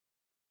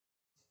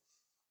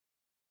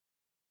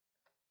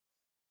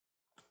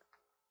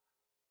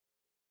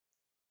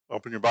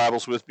Open your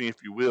Bibles with me,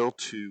 if you will,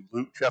 to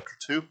Luke chapter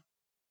 2.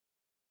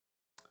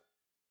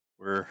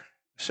 We're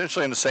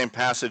essentially in the same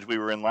passage we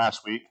were in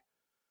last week,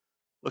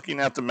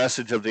 looking at the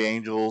message of the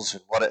angels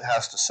and what it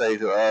has to say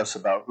to us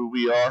about who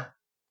we are,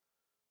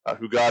 about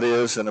who God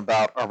is, and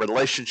about our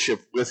relationship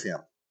with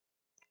Him.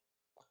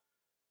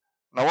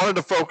 And I wanted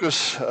to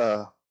focus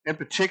in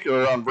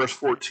particular on verse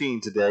 14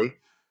 today.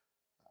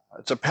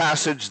 It's a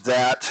passage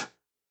that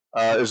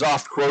is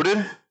oft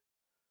quoted.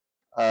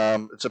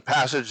 It's a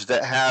passage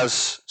that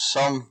has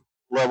some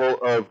level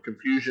of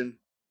confusion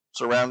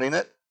surrounding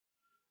it.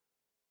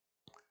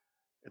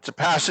 It's a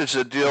passage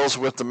that deals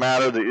with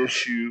the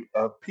issue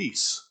of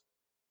peace.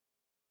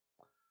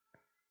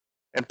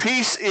 And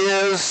peace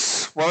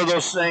is one of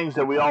those things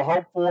that we all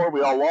hope for,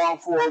 we all long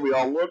for, we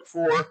all look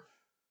for,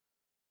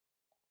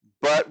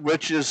 but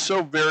which is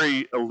so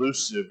very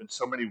elusive in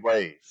so many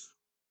ways.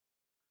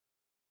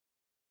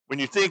 When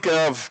you think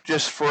of,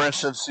 just for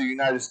instance, the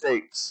United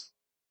States,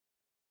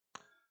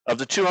 of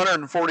the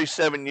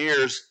 247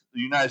 years the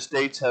United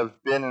States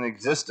have been in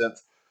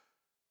existence,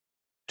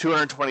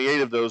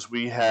 228 of those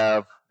we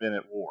have been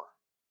at war.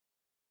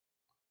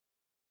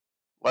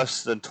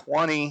 Less than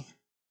 20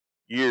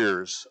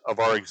 years of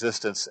our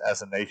existence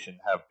as a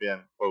nation have been,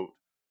 quote,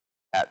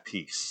 at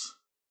peace.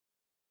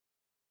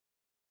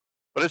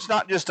 But it's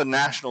not just a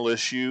national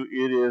issue,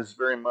 it is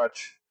very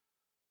much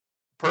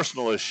a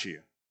personal issue.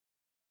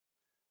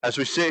 As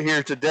we sit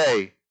here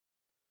today,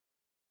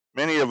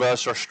 many of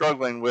us are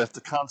struggling with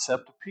the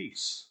concept of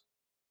peace.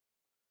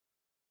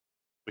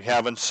 We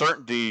have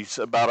uncertainties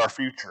about our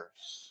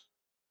futures.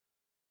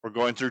 We're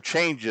going through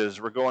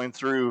changes. We're going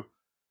through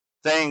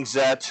things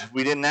that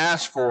we didn't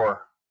ask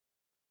for.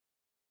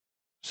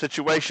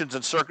 Situations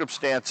and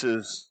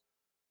circumstances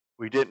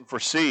we didn't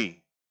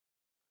foresee.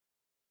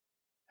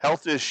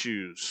 Health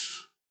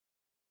issues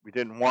we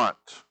didn't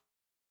want.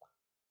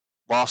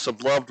 Loss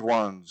of loved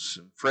ones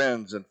and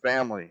friends and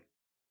family.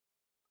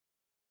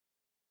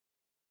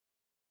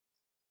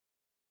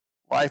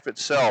 Life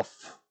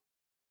itself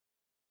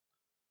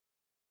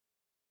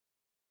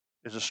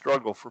is a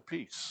struggle for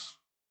peace.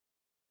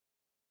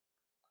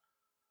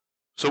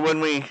 So when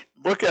we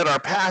look at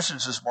our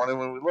passage this morning,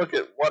 when we look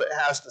at what it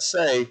has to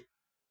say,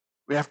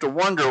 we have to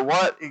wonder,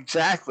 what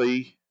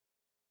exactly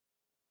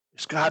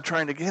is God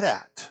trying to get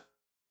at?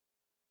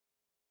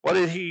 What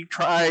is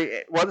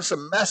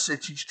the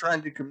message He's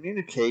trying to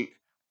communicate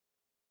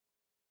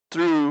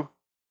through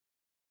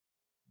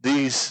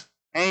these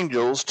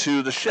angels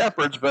to the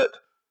shepherds, but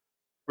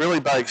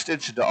really by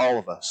extension to all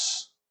of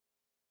us?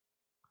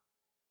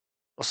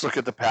 Let's look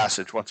at the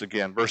passage once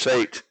again. Verse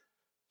 8,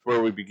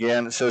 where we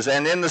began. It says,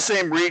 "And in the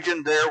same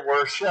region there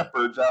were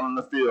shepherds out in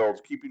the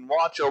fields, keeping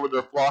watch over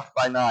their flock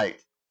by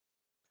night.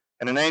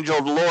 And an angel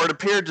of the Lord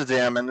appeared to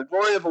them, and the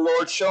glory of the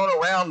Lord shone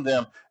around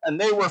them, and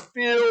they were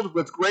filled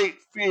with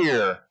great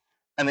fear.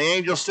 And the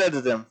angel said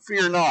to them,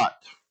 'Fear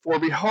not, for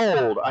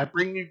behold, I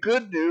bring you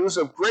good news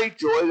of great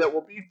joy that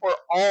will be for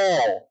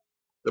all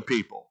the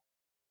people.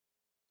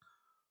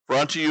 For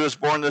unto you is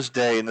born this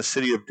day in the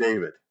city of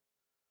David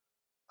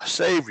a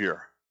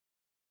Savior,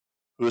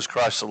 who is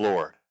Christ the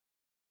Lord.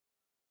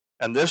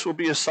 And this will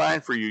be a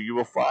sign for you. You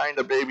will find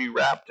a baby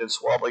wrapped in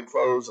swaddling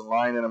clothes and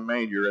lying in a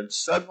manger.' And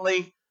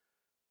suddenly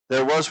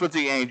there was with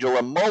the angel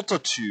a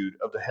multitude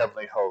of the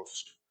heavenly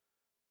host,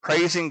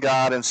 praising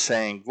God and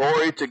saying,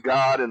 'Glory to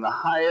God in the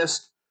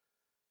highest,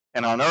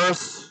 and on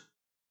earth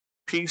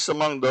peace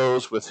among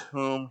those with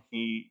whom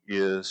He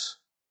is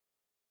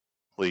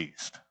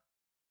pleased.'"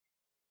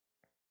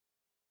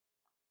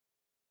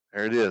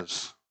 There it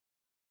is.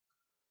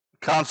 The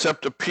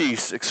concept of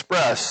peace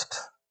expressed.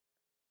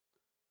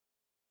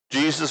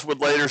 Jesus would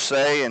later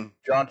say in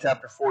John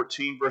chapter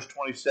 14, verse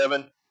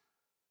 27,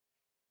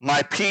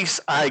 "My peace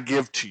I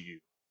give to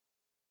you."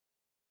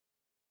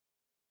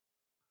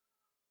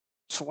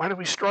 So why do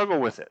we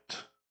struggle with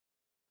it?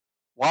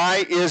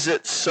 Why is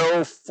it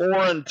so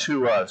foreign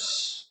to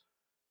us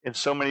in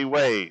so many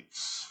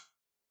ways?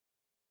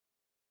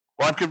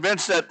 Well, I'm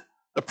convinced that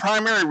the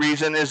primary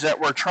reason is that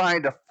we're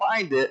trying to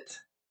find it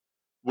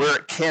where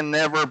it can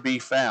never be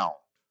found.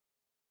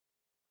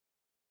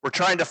 We're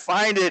trying to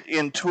find it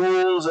in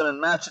tools and in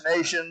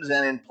machinations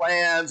and in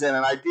plans and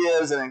in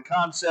ideas and in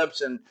concepts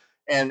and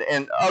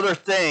other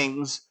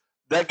things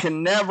that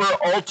can never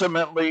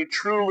ultimately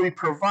truly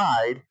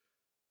provide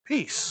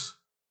peace.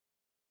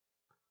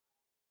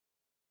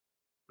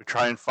 We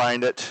try and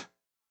find it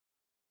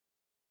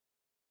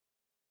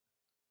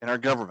in our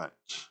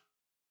government.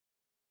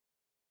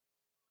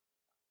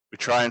 We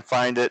try and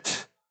find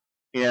it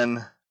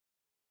in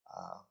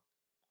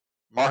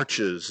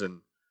marches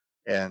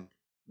and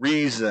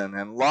reason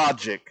and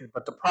logic.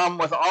 But the problem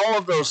with all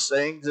of those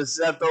things is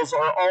that those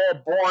are all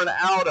born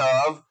out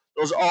of,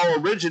 those all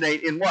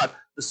originate in what?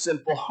 The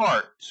sinful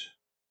heart.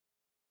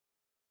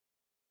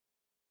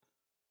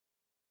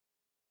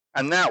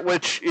 And that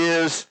which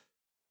is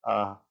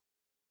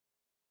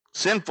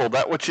sinful,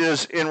 that which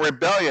is in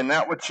rebellion,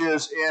 that which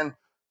is in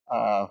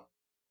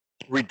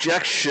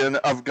rejection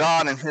of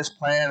God and His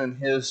plan and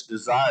His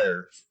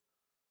desires,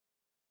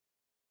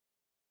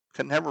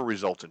 can never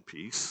result in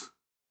peace.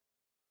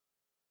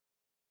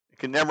 It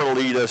can never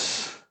lead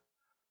us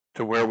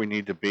to where we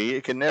need to be.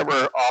 It can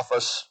never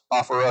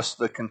offer us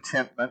the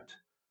contentment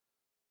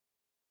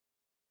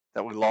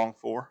that we long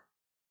for.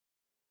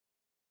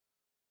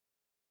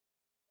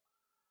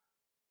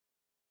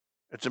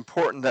 It's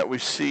important that we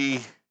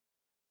see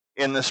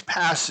in this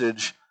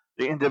passage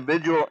the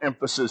individual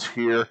emphasis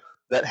here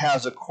that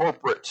has a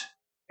corporate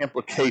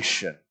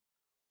implication.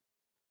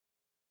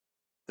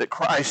 That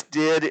Christ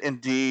did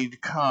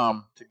indeed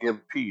come to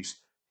give peace.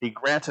 He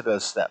granted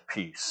us that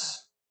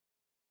peace.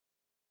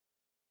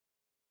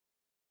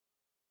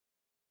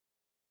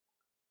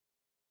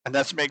 And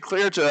that's made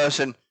clear to us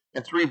in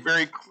three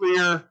very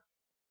clear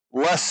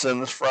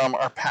lessons from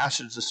our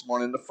passage this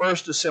morning. The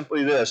first is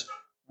simply this: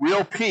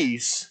 real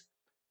peace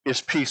is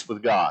peace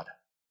with God.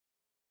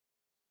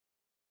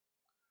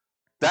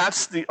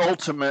 That's the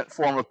ultimate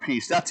form of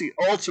peace. That's the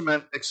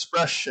ultimate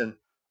expression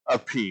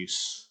of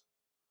peace.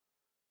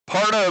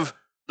 Part of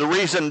the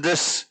reason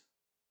this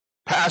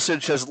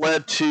passage has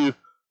led to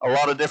a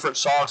lot of different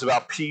songs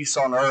about peace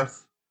on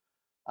earth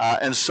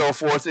and so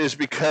forth is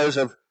because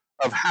of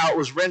how it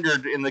was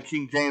rendered in the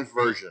King James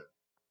Version.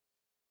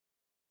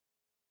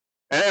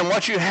 And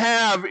what you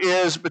have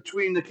is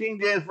between the King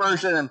James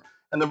Version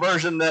and the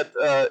version that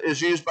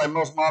is used by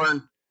most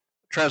modern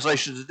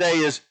translations today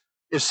is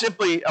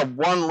simply a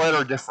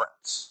one-letter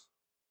difference.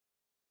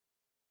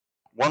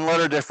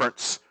 One-letter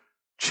difference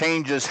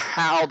changes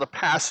how the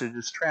passage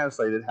is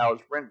translated, how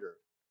it's rendered.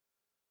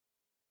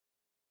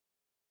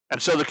 And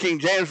so the King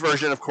James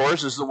Version, of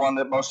course, is the one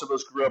that most of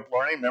us grew up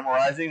learning,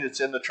 memorizing. It's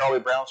in the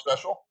Charlie Brown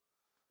special.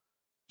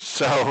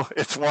 So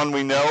it's one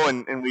we know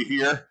and we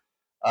hear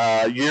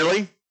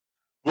yearly.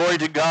 Glory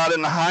to God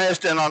in the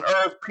highest, and on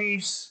earth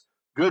peace,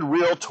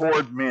 goodwill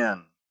toward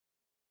men.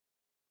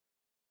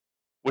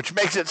 Which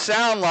makes it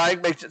seem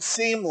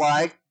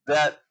like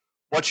that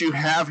what you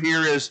have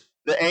here is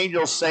the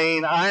angel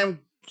saying, I'm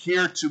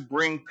here to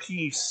bring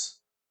peace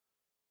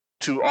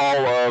to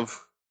all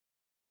of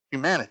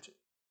humanity.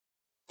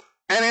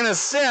 And in a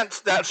sense,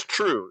 that's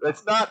true.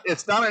 It's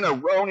not an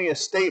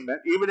erroneous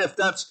statement, even if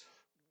that's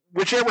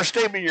whichever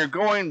statement you're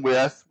going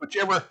with,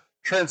 whichever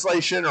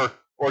translation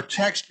or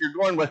text you're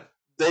going with,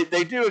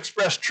 they do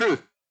express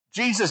truth.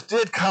 Jesus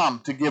did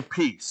come to give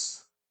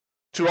peace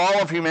to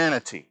all of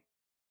humanity.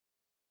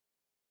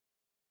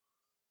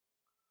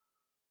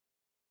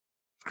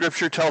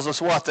 Scripture tells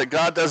us what? That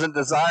God doesn't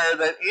desire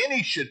that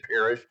any should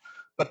perish,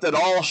 but that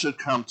all should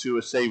come to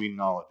a saving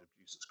knowledge of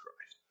Jesus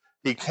Christ.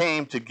 He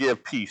came to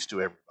give peace to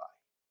everybody.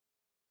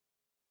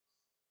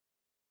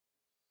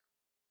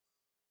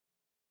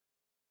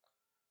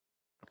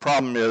 The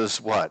problem is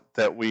what?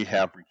 That we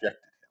have rejected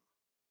him.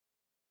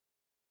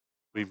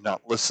 We've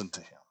not listened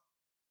to him.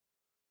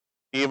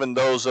 Even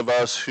those of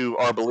us who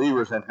are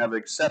believers and have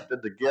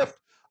accepted the gift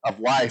of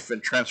life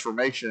and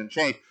transformation and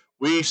change,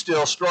 we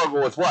still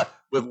struggle with what?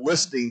 With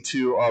listening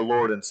to our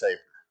Lord and Savior.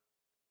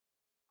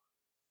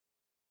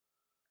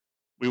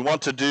 We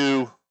want to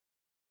do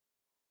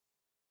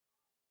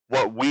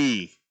what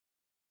we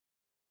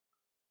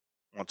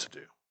want to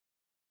do.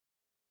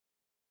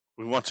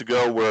 We want to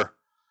go where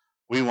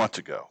we want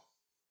to go.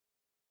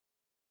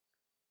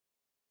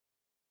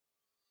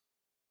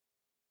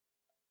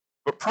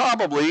 But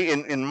probably,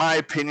 in my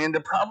opinion,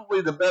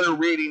 the better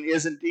reading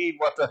is indeed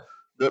what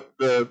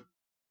the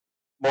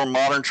more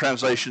modern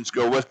translations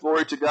go with.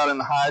 Glory to God in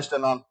the highest,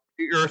 and on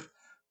the earth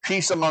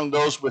peace among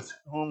those with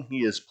whom he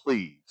is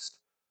pleased,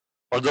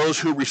 or those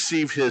who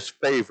receive his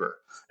favor.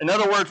 In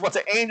other words, what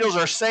the angels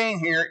are saying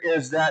here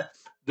is that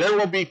there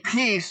will be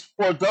peace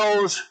for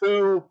those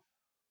who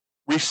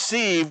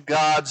receive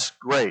God's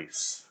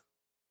grace.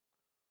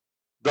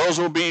 There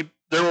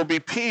will be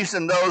peace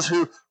in those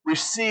who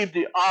receive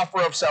the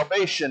offer of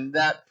salvation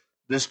that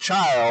this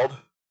child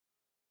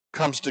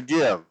comes to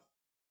give.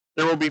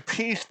 There will be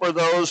peace for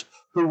those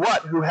who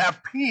what? Who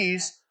have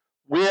peace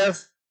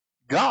with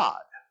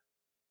God.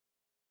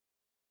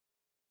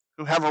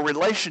 Who have a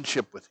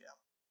relationship with him.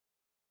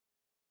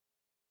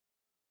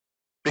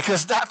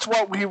 Because that's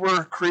what we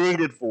were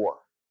created for.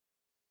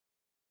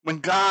 When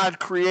God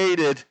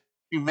created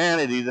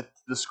humanity,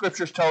 the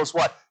scriptures tell us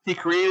what? He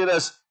created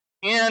us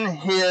in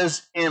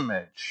his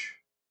image.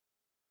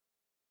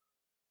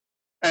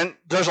 And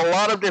there's a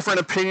lot of different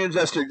opinions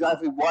as to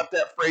exactly what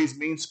that phrase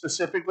means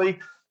specifically,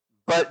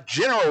 but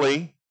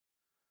generally,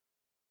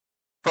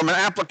 from an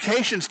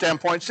application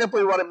standpoint,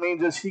 simply what it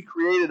means is he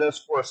created us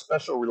for a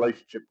special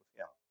relationship with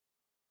him.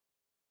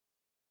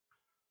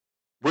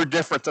 We're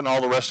different than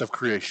all the rest of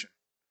creation.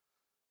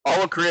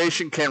 All of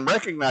creation can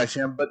recognize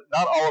him, but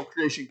not all of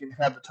creation can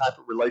have the type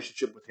of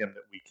relationship with him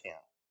that we can.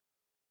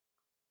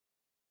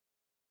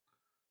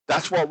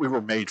 That's what we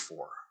were made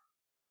for.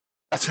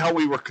 That's how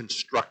we were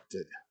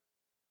constructed.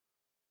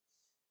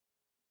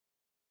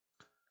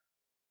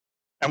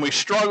 And we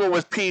struggle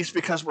with peace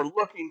because we're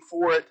looking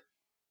for it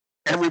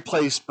every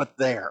place but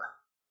there.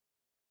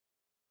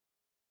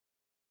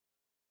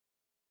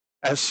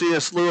 As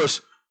C.S.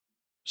 Lewis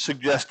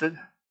suggested,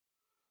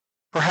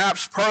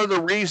 perhaps part of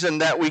the reason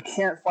that we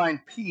can't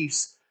find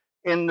peace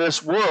in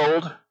this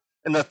world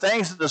and the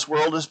things of this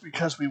world is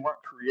because we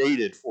weren't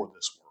created for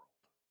this world.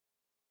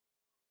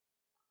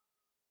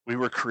 We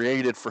were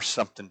created for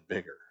something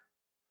bigger.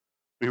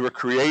 We were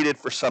created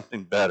for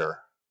something better.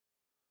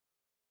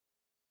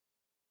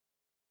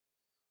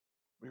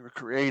 We were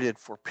created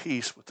for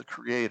peace with the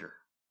Creator.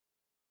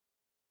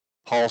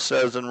 Paul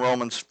says in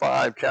Romans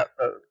 5,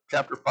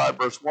 chapter 5,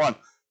 verse 1,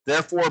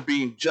 therefore,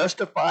 being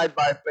justified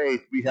by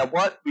faith, we have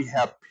what? We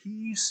have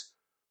peace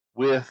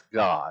with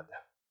God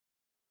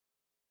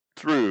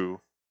through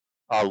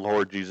our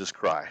Lord Jesus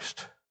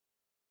Christ.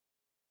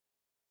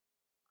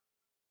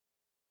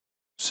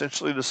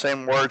 Essentially the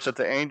same words that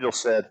the angel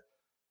said,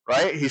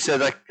 right? He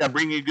said, I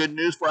bring you good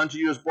news, for unto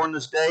you is born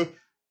this day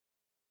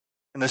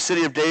in the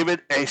city of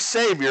David a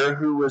Savior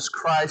who is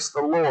Christ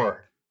the Lord.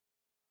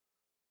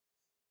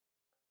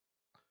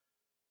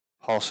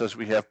 Paul says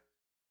we have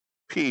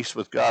peace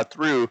with God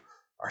through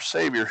our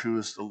Savior who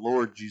is the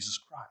Lord Jesus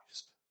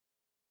Christ.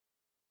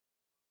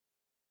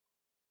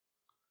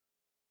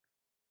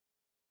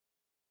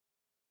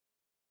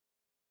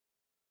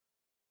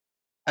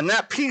 And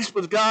that peace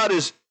with God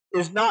is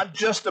not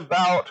just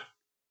about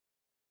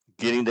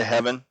getting to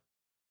heaven.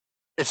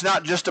 It's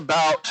not just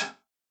about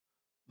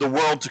the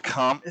world to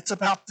come. It's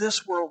about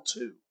this world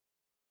too.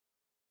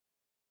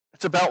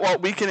 It's about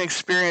what we can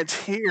experience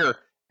here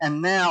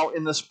and now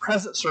in this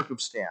present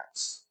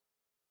circumstance.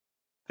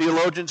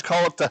 Theologians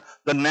call it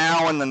the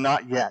now and the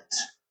not yet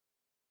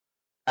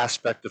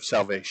aspect of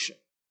salvation.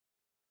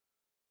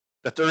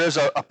 That there is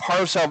a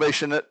part of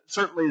salvation that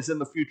certainly is in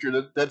the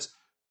future that's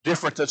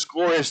different, that's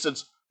glorious,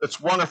 that's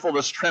wonderful,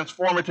 that's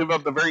transformative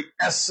of the very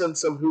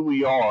essence of who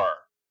we are.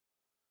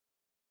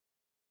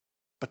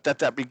 But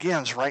that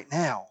begins right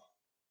now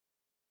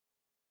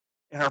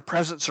in our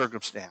present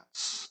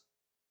circumstance.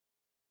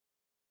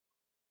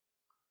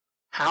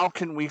 How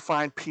can we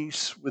find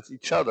peace with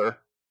each other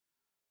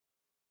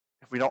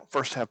if we don't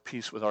first have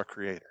peace with our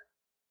Creator?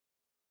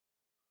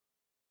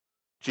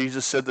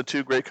 Jesus said the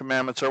two great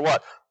commandments are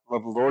what?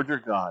 Love the Lord your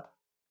God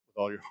with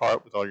all your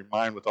heart, with all your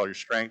mind, with all your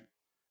strength.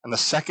 And the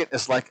second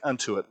is like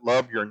unto it.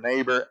 Love your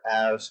neighbor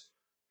as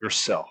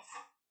yourself.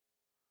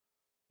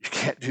 You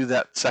can't do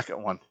that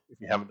second one if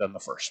you haven't done the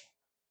first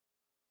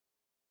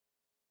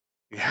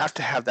one. You have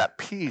to have that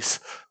peace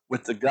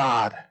with the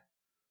God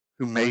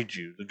who made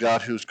you, the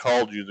God who's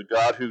called you, the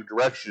God who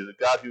directs you, the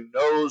God who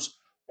knows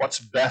what's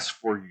best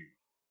for you.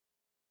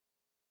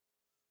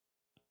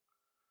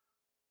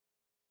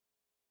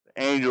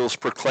 The angels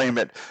proclaim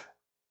it.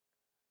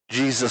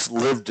 Jesus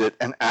lived it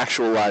and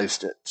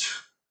actualized it.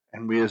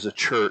 And we as a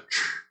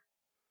church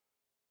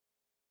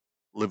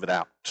live it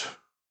out.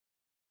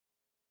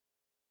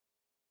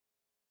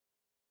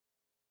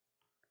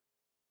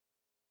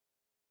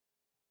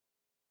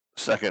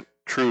 Second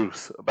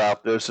truth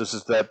about this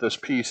is that this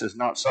peace is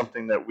not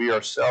something that we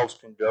ourselves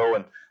can go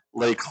and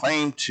lay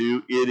claim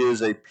to. It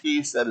is a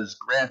peace that is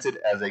granted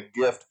as a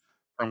gift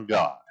from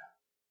God.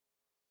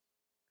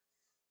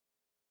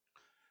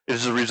 It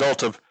is a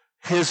result of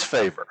His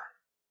favor.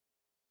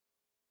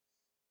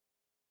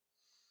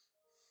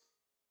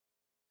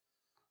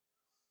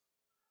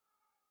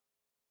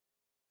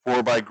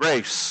 For by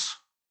grace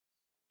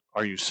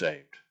are you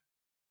saved,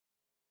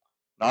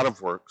 not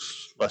of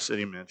works, lest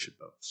any man should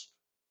boast.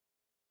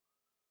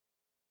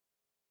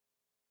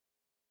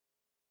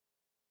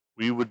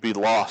 We would be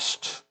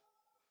lost,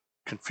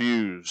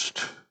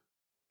 confused,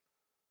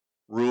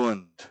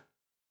 ruined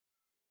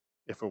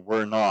if it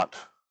were not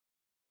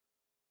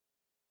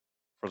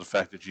for the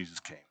fact that Jesus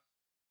came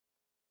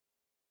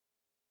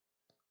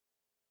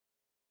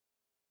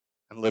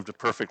and lived a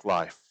perfect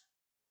life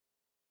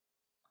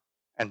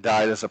and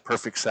died as a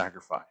perfect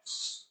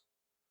sacrifice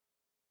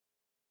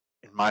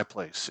in my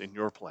place, in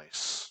your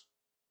place.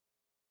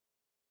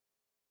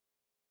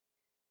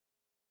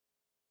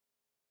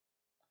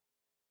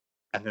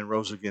 And then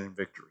rose again in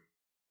victory,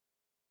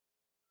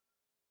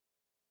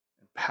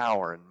 in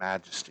power and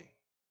majesty.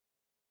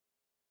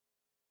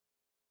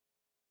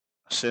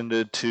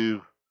 Ascended to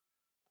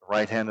the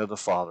right hand of the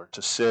Father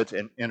to sit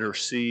and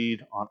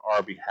intercede on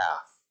our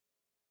behalf.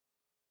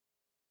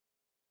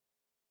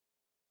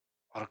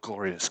 What a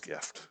glorious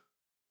gift.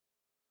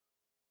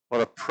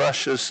 What a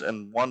precious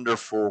and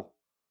wonderful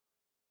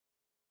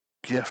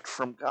gift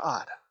from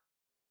God.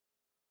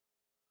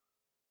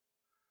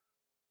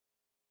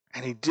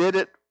 And He did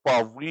it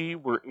while we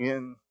were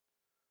in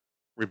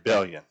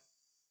rebellion.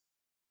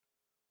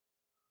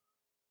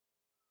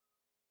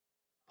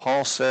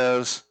 Paul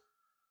says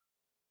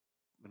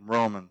in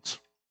Romans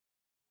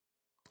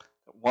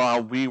that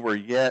while we were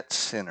yet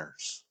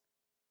sinners,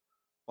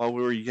 while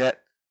we were yet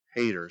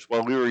haters,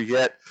 while we were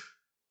yet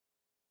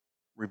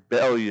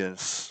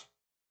rebellious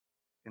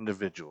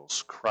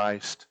individuals,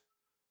 Christ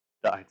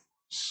died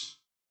for us.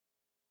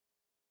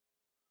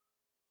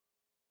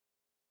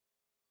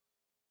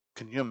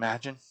 Can you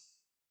imagine?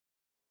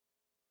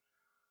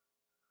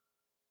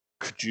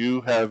 Could you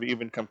have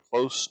even come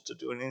close to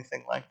doing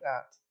anything like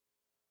that?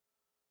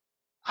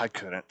 I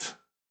couldn't.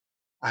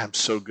 I am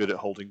so good at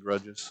holding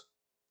grudges.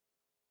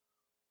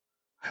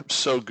 I'm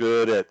so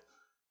good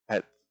at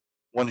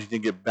wanting to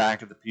get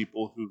back at the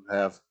people who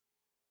have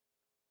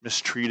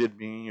mistreated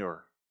me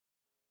or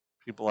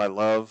people I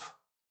love.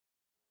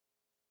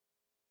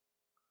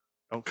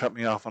 Don't cut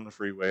me off on the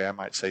freeway. I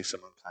might say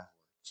some unkind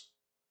words.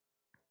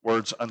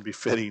 Words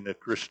unbefitting a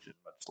Christian,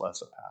 much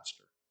less a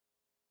pastor.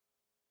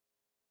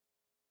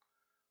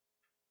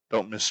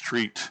 Don't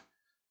mistreat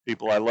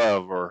people I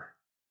love, or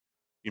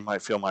you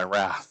might feel my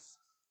wrath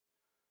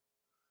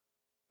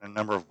in a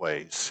number of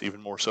ways,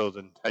 even more so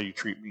than how you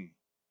treat me.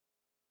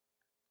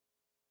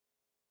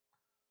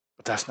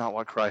 But that's not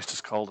what Christ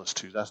has called us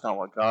to. That's not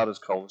what God has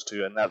called us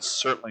to, and that's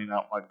certainly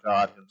not what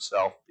God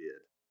himself did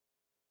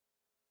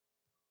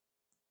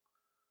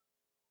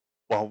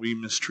while we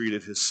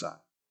mistreated his son.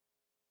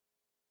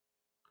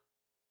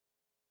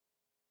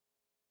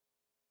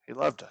 He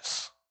loved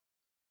us.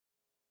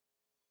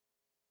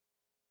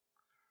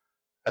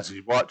 As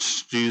he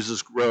watched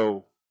Jesus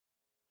grow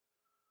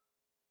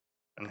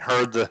and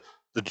heard the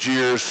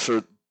jeers,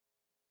 or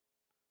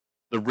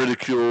the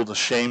ridicule, the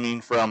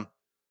shaming from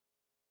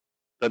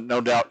that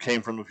no doubt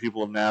came from the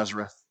people of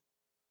Nazareth.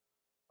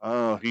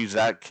 Oh, he's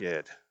that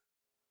kid.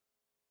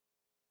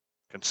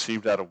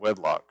 Conceived out of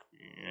wedlock.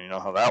 You know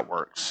how that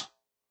works.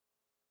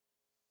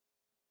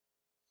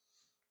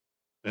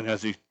 And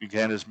as he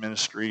began his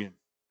ministry, and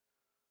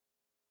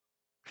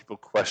people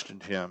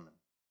questioned him, and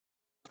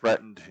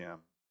threatened him,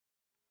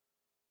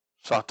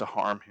 sought to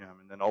harm him,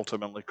 and then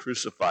ultimately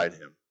crucified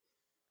him.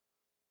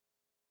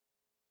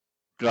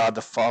 God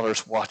the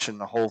Father's watching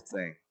the whole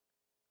thing.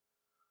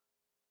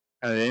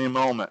 And at any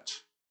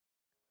moment,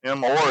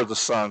 him or the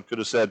Son could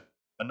have said,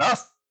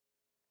 enough.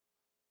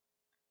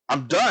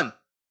 I'm done.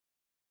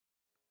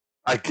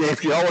 I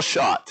gave you all a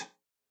shot.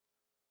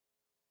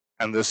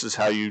 And this is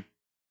how you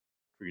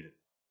treat it.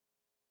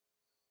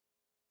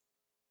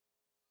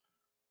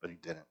 But he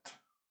didn't.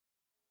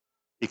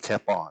 He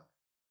kept on.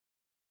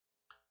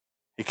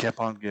 He kept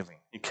on giving.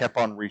 He kept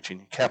on reaching.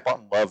 He kept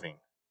on loving.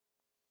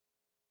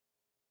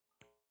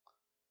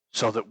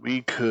 So that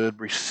we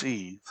could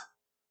receive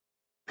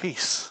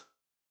peace.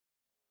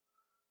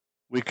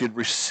 We could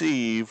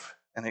receive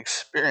and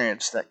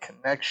experience that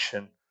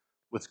connection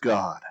with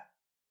God.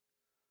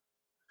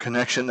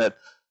 Connection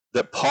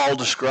that Paul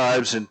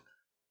describes in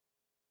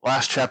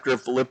last chapter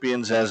of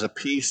Philippians as a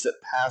peace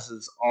that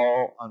passes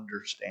all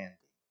understanding.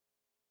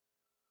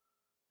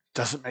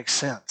 Doesn't make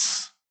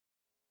sense.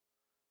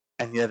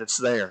 And yet it's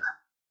there.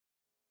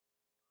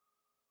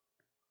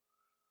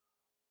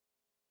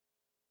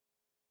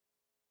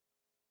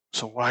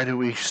 So why do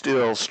we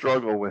still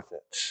struggle with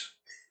it?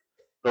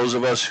 Those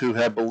of us who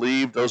have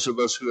believed, those of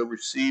us who have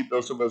received,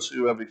 those of us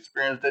who have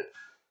experienced it.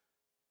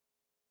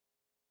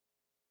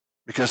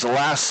 Because the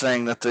last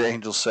thing that the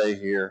angels say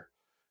here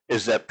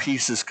is that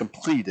peace is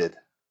completed.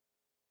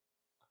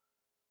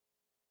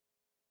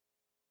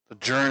 The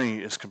journey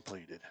is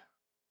completed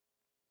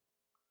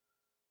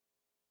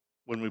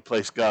when we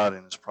place God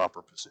in his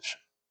proper position.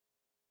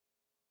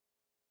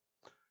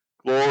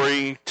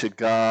 Glory to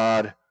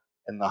God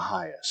in the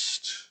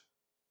highest.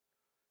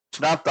 It's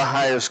not the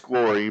highest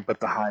glory, but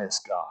the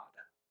highest God.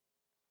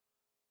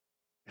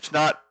 It's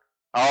not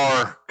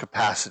our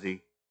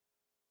capacity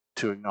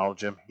to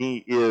acknowledge him.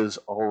 He is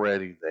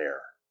already there.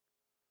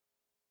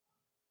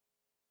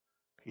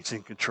 He's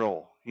in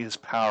control. He is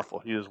powerful.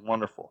 He is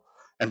wonderful.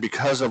 And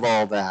because of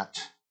all that,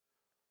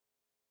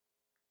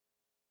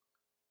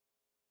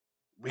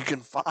 we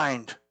can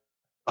find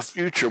a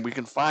future. We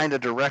can find a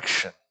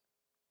direction.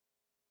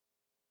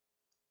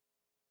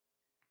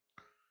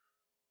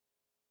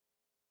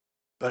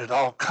 But it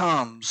all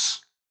comes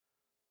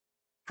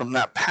from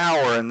that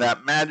power and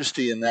that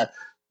majesty and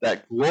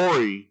that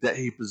glory that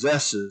he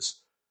possesses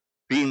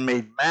being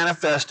made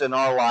manifest in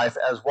our life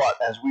as what?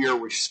 As we are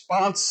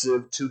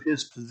responsive to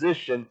his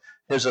position,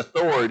 his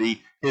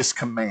authority, his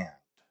command.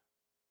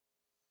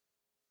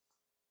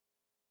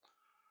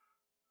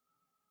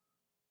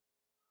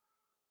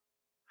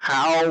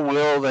 How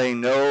will they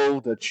know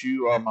that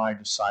you are my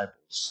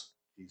disciples?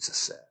 Jesus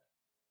said.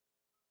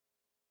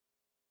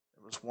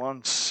 It was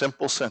one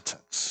simple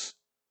sentence.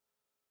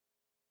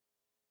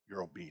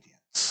 Your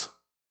obedience.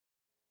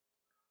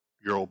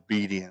 Your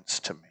obedience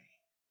to me.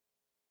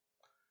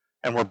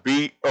 And where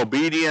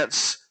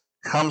obedience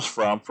comes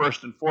from,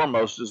 first and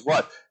foremost, is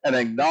what? An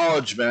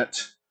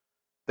acknowledgement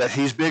that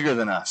he's bigger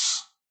than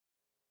us.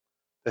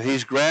 That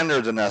he's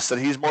grander than us. That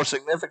he's more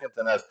significant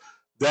than us.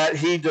 That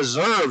he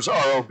deserves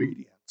our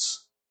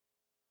obedience.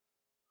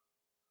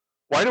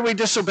 Why do we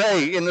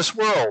disobey in this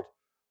world?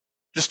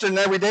 Just in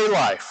everyday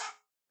life.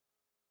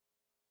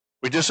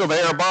 We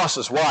disobey our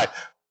bosses. Why?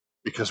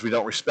 Because we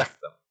don't respect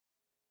them.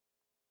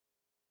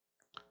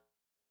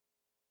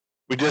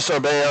 We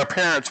disobey our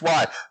parents.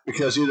 Why?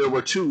 Because either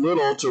we're too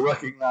little to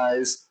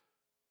recognize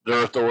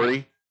their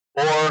authority,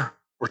 or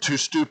we're too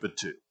stupid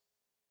to.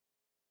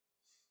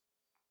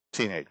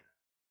 Teenager.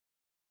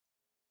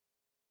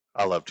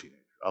 I love teenagers.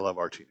 I love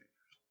our teenagers.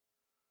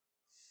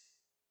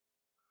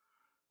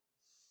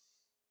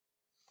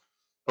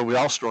 But we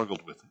all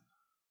struggled with it.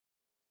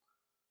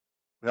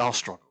 We all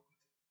struggled.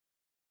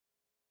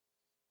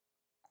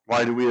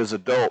 Why do we as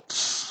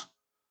adults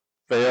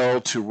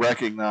fail to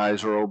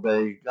recognize or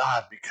obey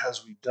God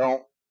because we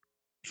don't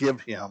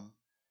give him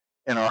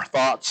in our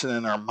thoughts and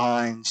in our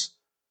minds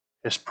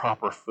his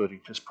proper footing,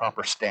 his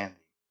proper standing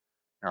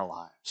in our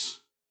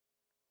lives.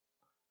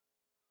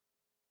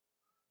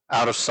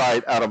 Out of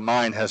sight, out of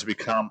mind has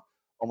become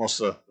almost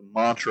a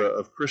mantra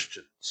of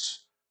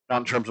Christians.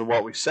 Not in terms of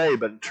what we say,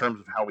 but in terms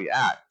of how we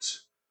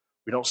act.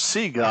 We don't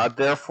see God,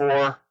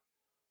 therefore,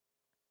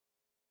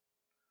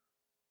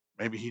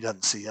 maybe he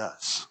doesn't see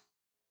us.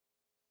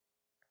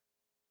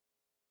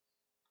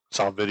 I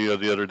saw a video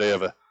the other day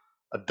of a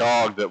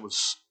dog that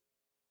was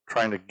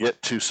trying to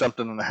get to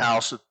something in the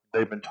house that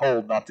they've been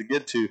told not to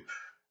get to,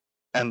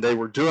 and they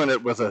were doing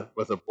it with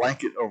a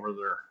blanket over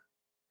their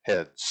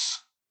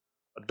heads.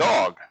 A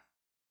dog.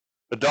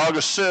 The dog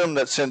assumed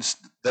that since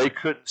they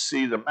couldn't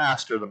see the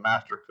master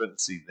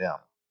couldn't see them.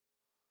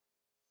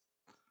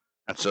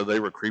 And so they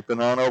were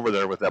creeping on over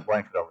there with that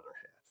blanket over their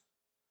head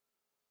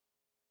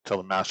until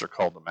the master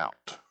called them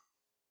out.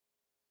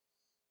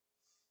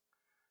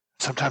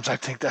 Sometimes I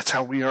think that's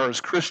how we are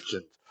as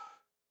Christians.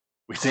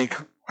 We think,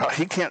 well,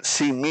 he can't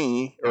see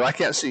me, or I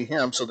can't see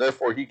him, so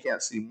therefore he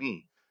can't see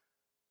me.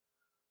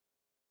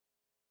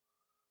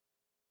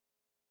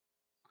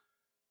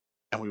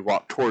 And we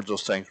walk towards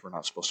those things we're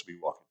not supposed to be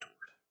walking toward.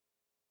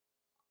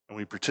 And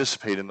we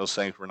participate in those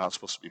things we're not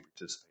supposed to be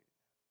participating.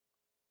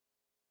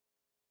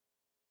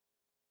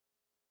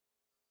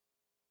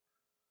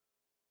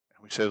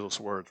 And we say those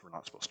words we're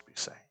not supposed to be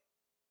saying.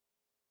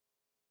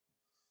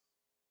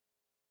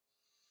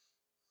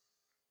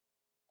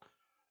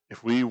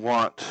 If we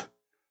want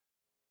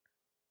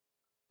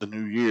the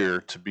new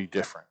year to be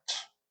different,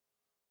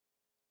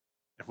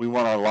 if we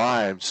want our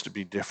lives to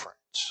be different,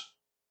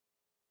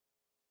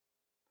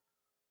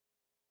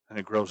 and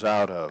it grows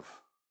out of,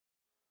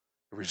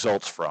 it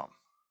results from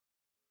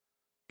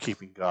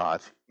keeping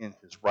God in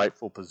his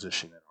rightful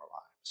position in our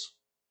lives.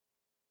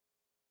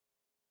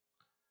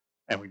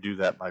 And we do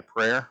that by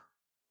prayer,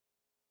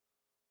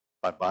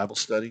 by Bible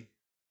study,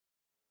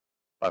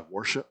 by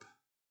worship,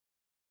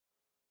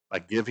 by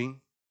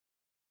giving,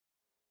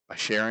 by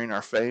sharing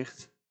our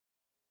faith,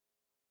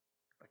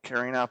 by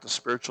carrying out the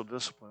spiritual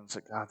disciplines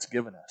that God's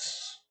given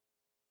us,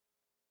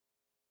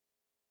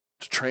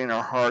 to train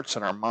our hearts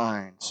and our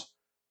minds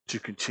to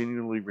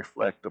continually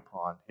reflect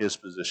upon his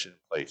position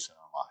and place in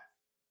our life.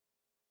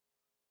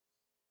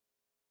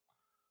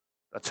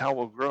 That's how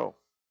we'll grow.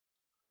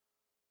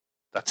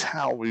 That's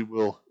how we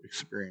will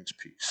experience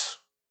peace.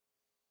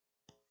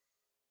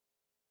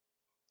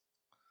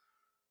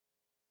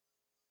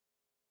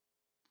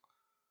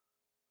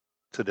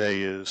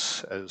 Today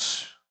is,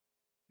 as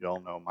you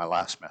all know, my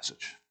last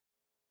message.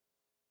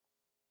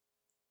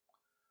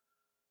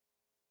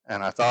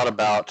 And I thought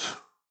about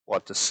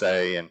what to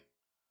say and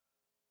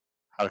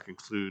how to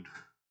conclude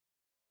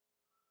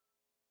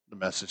the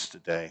message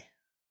today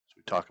as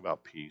we talk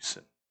about peace.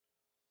 And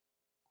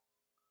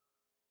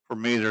for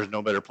me, there's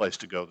no better place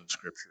to go than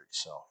Scripture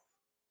itself.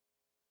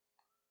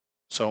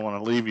 So I want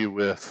to leave you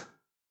with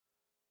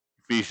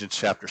Ephesians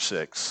chapter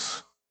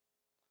 6.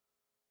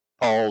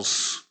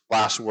 Paul's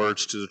last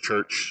words to the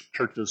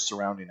churches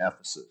surrounding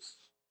Ephesus.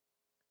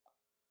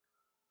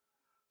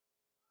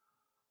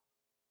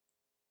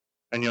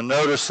 And you'll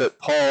notice that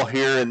Paul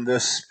here in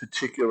this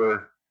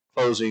particular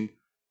closing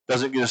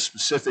doesn't get as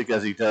specific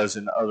as he does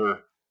in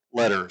other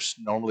letters.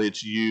 Normally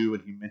it's you,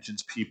 and he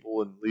mentions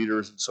people and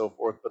leaders and so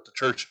forth. But the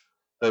church,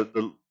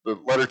 the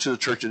letter to the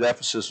church at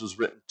Ephesus was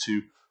written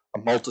to a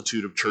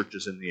multitude of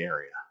churches in the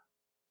area,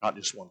 not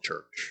just one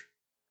church.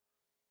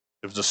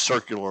 It was a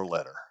circular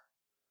letter.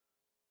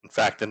 In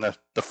fact, in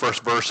the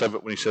first verse of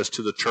it, when he says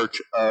to the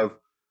church of,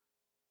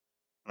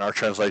 in our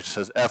translation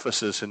says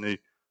Ephesus, in the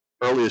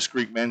earliest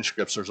Greek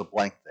manuscripts, there's a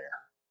blank there,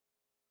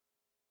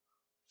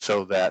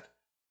 so that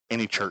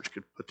any church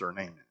could put their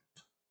name in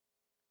it,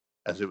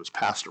 as it was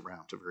passed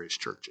around to various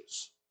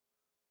churches.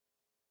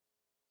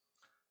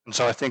 And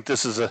so I think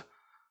this is a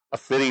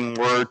fitting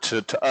word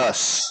to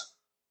us.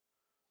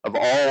 Of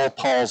all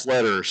Paul's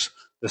letters,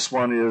 this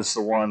one is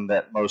the one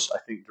that most, I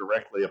think,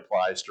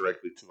 applies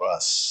directly to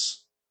us.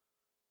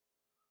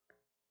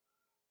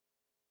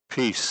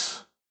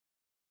 Peace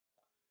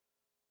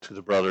to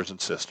the brothers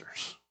and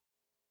sisters.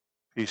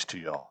 Peace to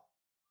y'all.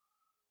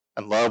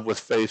 And love with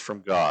faith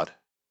from God,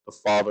 the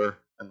Father,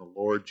 and the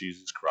Lord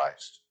Jesus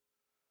Christ.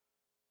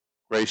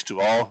 Grace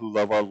to all who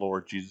love our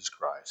Lord Jesus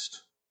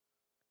Christ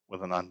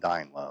with an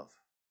undying love.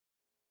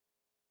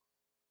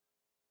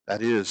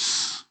 That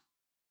is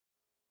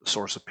the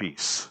source of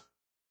peace.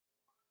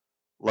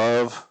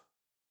 Love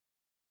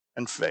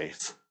and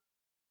faith,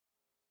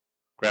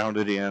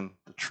 grounded in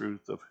the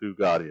truth of who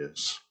God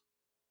is.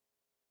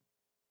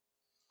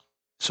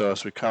 So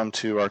as we come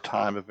to our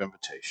time of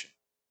invitation,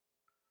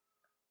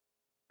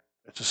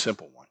 it's a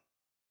simple one.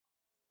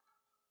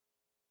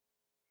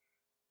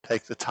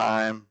 Take the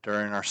time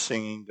during our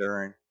singing,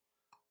 during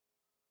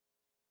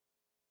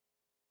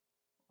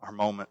our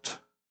moment,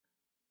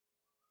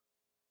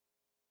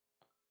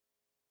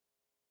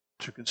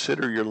 to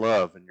consider your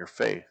love and your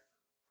faith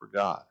for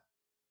God.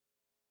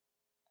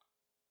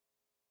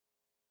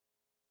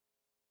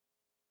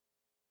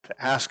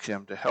 to ask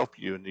Him to help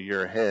you in the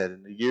year ahead,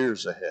 in the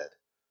years ahead,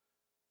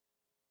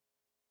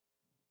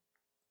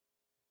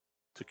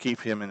 to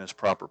keep Him in His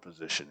proper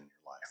position in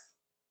your life.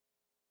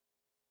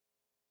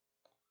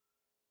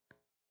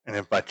 And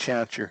if by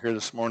chance you're here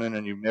this morning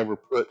and you've never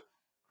put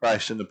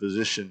Christ in the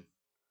position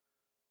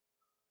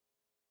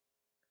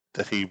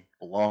that He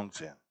belongs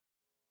in,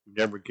 you've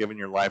never given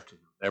your life to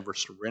Him, never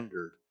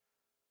surrendered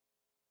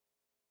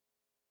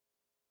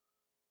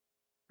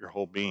your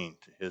whole being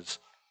to His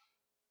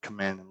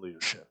command and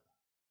leadership,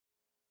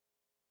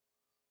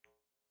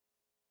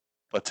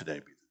 let today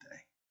be the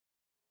day.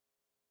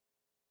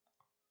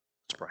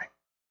 Let's pray.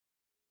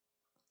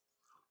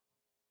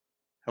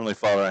 Heavenly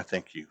Father, I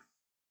thank You.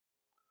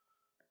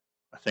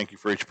 I thank You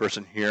for each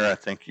person here. I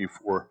thank You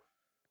for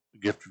the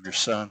gift of Your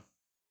Son.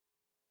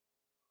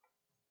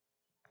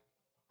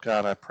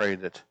 God, I pray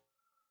that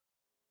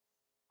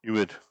You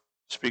would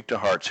speak to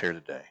hearts here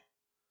today.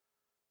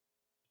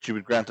 That You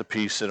would grant the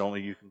peace that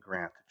only You can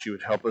grant. That You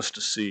would help us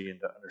to see and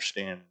to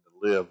understand and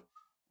to live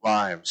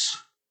lives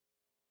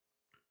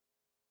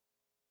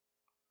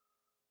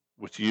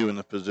with You in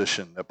the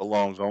position that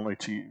belongs only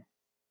to You.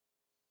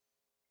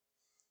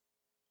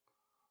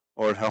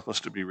 Lord, help us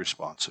to be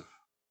responsive.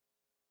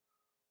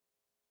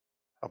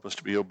 Help us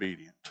to be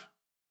obedient.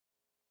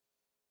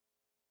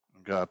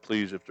 And God,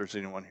 please, if there's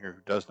anyone here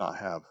who does not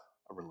have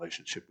a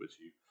relationship with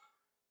You,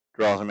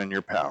 draw them in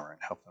Your power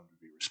and help them to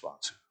be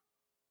responsive.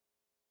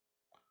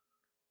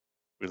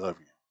 We love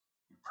You.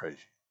 We praise You.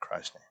 In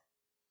Christ's name.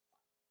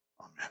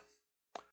 Amen.